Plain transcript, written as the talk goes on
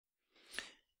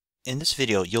In this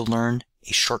video, you'll learn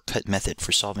a shortcut method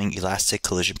for solving elastic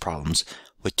collision problems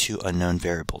with two unknown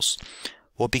variables.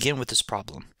 We'll begin with this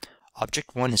problem.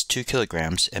 Object 1 is 2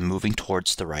 kilograms and moving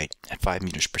towards the right at 5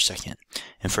 meters per second.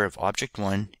 In front of object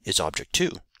 1 is object 2,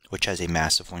 which has a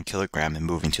mass of 1 kilogram and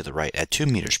moving to the right at 2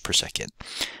 meters per second.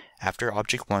 After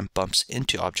object 1 bumps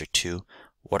into object 2,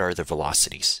 what are their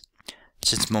velocities?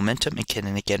 Since momentum and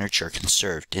kinetic energy are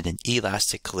conserved in an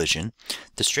elastic collision,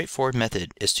 the straightforward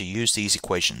method is to use these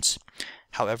equations.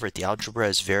 However, the algebra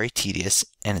is very tedious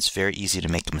and it's very easy to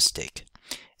make a mistake.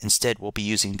 Instead, we'll be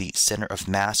using the center of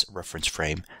mass reference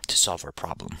frame to solve our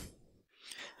problem.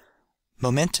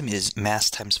 Momentum is mass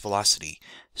times velocity.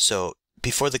 So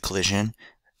before the collision,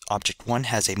 object 1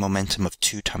 has a momentum of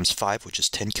 2 times 5, which is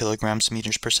 10 kilograms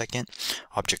meters per second.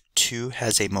 Object 2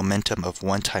 has a momentum of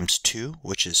 1 times 2,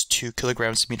 which is 2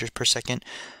 kilograms meters per second.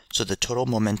 So the total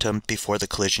momentum before the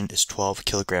collision is 12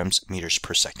 kilograms meters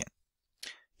per second.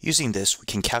 Using this, we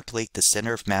can calculate the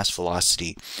center of mass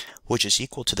velocity, which is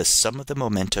equal to the sum of the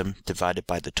momentum divided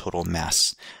by the total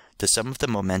mass. The sum of the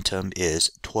momentum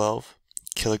is 12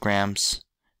 kilograms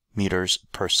meters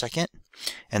per second,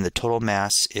 and the total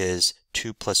mass is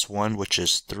 2 plus 1, which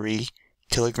is 3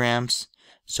 kilograms.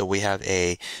 So we have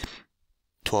a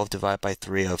 12 divided by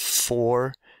 3 of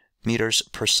 4 meters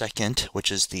per second,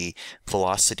 which is the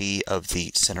velocity of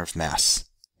the center of mass.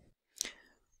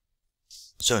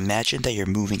 So imagine that you're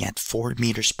moving at 4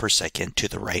 meters per second to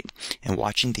the right and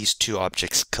watching these two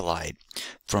objects collide.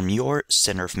 From your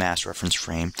center of mass reference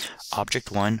frame,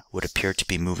 object 1 would appear to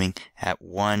be moving at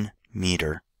 1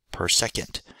 meter per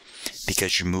second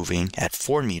because you're moving at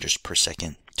 4 meters per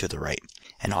second to the right.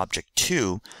 And object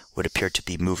 2 would appear to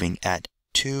be moving at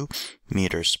 2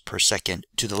 meters per second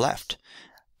to the left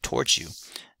towards you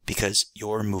because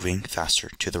you're moving faster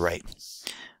to the right.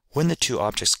 When the two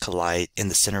objects collide in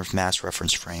the center of mass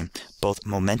reference frame, both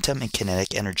momentum and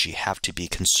kinetic energy have to be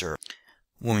conserved.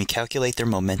 When we calculate their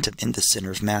momentum in the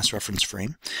center of mass reference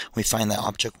frame, we find that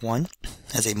object 1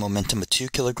 has a momentum of 2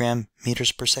 kilogram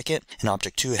meters per second, and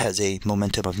object 2 has a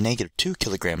momentum of negative 2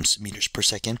 kilograms meters per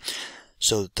second.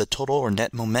 So the total or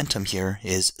net momentum here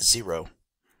is 0.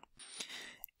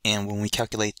 And when we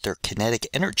calculate their kinetic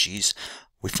energies,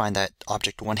 we find that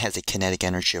object 1 has a kinetic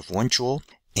energy of 1 joule,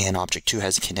 and object 2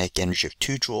 has a kinetic energy of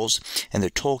 2 joules, and their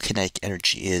total kinetic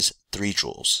energy is 3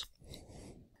 joules.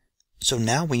 So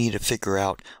now we need to figure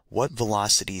out what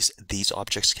velocities these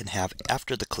objects can have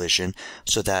after the collision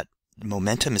so that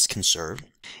momentum is conserved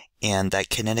and that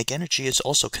kinetic energy is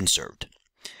also conserved.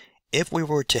 If we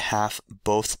were to have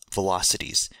both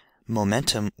velocities,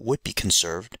 momentum would be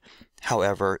conserved,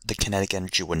 however, the kinetic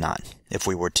energy would not. If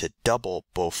we were to double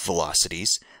both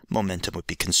velocities, momentum would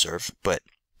be conserved, but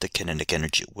the kinetic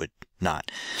energy would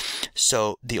not.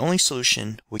 So the only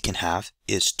solution we can have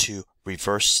is to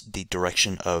reverse the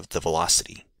direction of the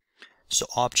velocity. So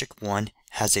object 1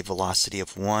 has a velocity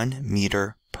of 1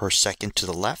 meter per second to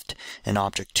the left, and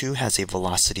object 2 has a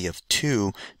velocity of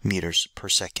 2 meters per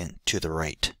second to the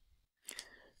right.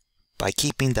 By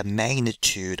keeping the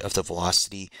magnitude of the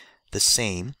velocity the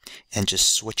same and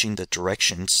just switching the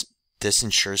directions, this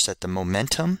ensures that the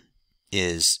momentum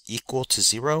is equal to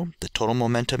 0, the total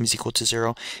momentum is equal to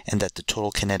 0, and that the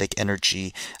total kinetic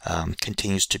energy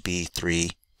continues to be 3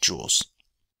 joules.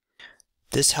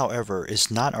 This, however,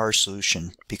 is not our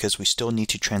solution because we still need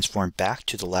to transform back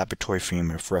to the laboratory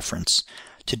frame of reference.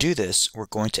 To do this, we're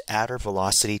going to add our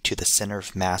velocity to the center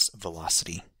of mass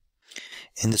velocity.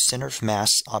 In the center of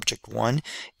mass, object 1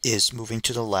 is moving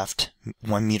to the left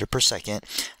 1 meter per second.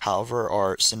 However,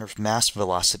 our center of mass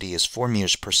velocity is 4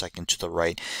 meters per second to the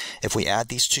right. If we add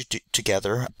these two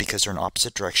together, because they're in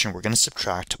opposite direction, we're going to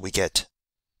subtract. We get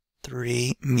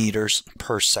 3 meters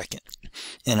per second.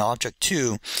 In object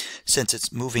 2, since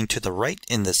it's moving to the right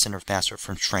in the center of mass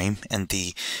reference frame and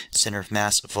the center of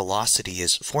mass velocity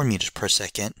is 4 meters per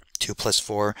second, 2 plus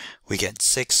 4, we get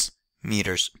 6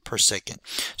 meters per second.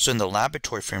 So in the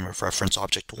laboratory frame of reference,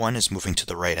 object 1 is moving to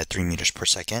the right at 3 meters per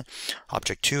second.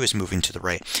 Object 2 is moving to the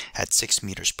right at 6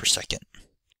 meters per second.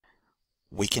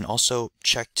 We can also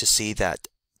check to see that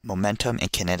momentum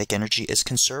and kinetic energy is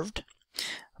conserved.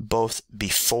 Both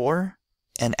before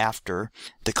and after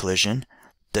the collision,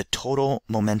 the total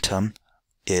momentum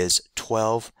is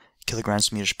 12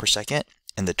 kilograms meters per second,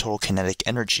 and the total kinetic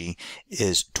energy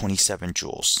is 27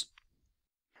 joules.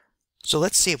 So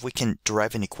let's see if we can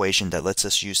derive an equation that lets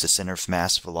us use the center of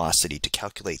mass velocity to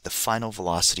calculate the final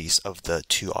velocities of the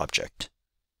two objects.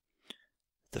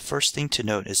 The first thing to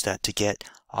note is that to get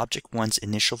object 1's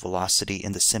initial velocity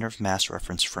in the center of mass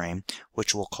reference frame,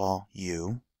 which we'll call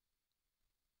u,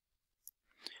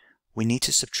 we need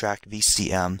to subtract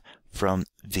VCM from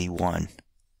V1.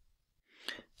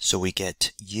 So we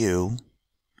get u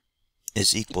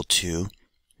is equal to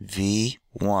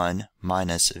v1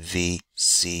 minus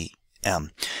vcm.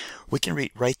 We can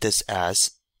write this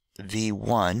as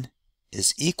v1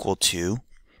 is equal to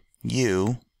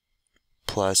u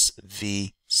plus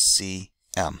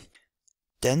vcm.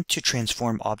 Then to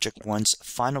transform object 1's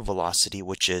final velocity,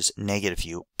 which is negative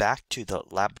u, back to the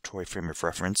laboratory frame of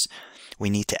reference, we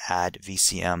need to add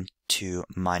vcm to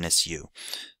minus u.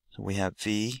 So we have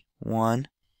v1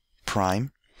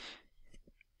 prime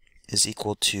is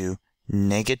equal to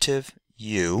negative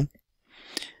u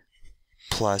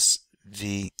plus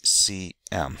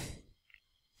vcm.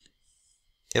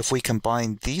 If we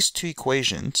combine these two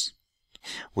equations,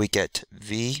 we get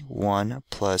v1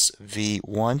 plus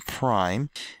v1 prime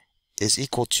is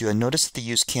equal to, and notice that the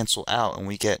u's cancel out, and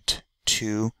we get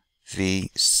 2vcm.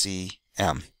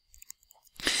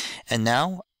 And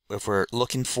now, if we're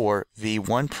looking for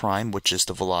v1 prime, which is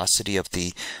the velocity of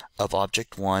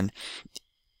object 1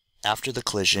 after the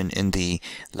collision in the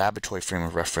laboratory frame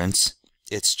of reference,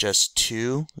 it's just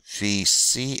 2vcm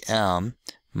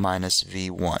minus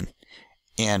v1.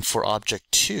 And for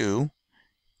object 2,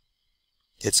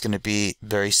 it's going to be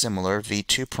very similar.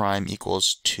 v2 prime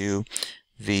equals 2vcm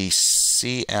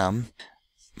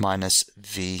minus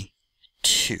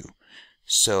v2.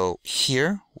 So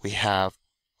here we have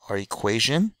our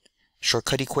equation,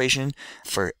 shortcut equation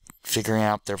for figuring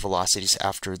out their velocities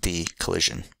after the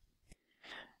collision.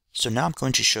 So now I'm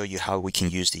going to show you how we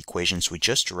can use the equations we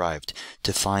just derived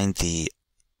to find the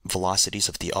velocities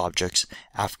of the objects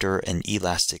after an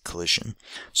elastic collision.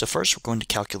 So first we're going to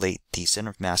calculate the center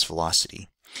of mass velocity.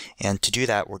 And to do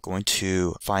that, we're going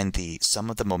to find the sum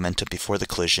of the momentum before the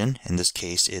collision. In this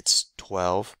case, it's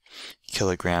 12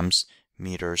 kilograms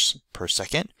meters per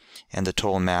second. And the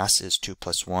total mass is 2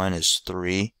 plus 1 is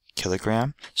 3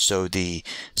 kilogram. So the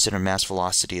center of mass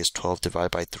velocity is 12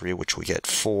 divided by 3, which we get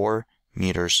 4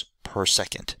 meters per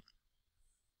second.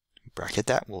 Bracket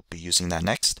that, we'll be using that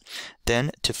next.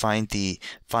 Then to find the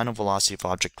final velocity of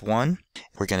object 1,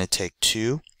 we're going to take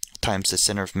 2 times the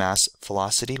center of mass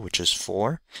velocity, which is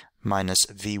 4, minus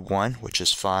v1, which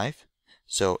is 5.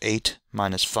 So 8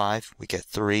 minus 5, we get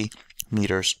 3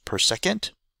 meters per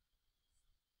second.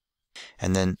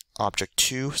 And then object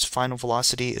 2's final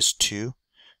velocity is 2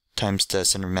 times the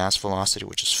center of mass velocity,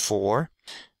 which is 4,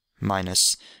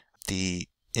 minus the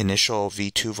initial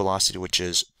v2 velocity, which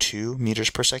is 2 meters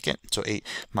per second. So 8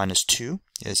 minus 2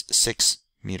 is 6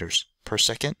 meters per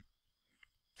second.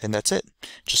 And that's it.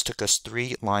 Just took us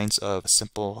 3 lines of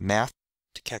simple math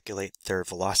to calculate their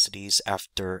velocities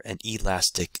after an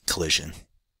elastic collision.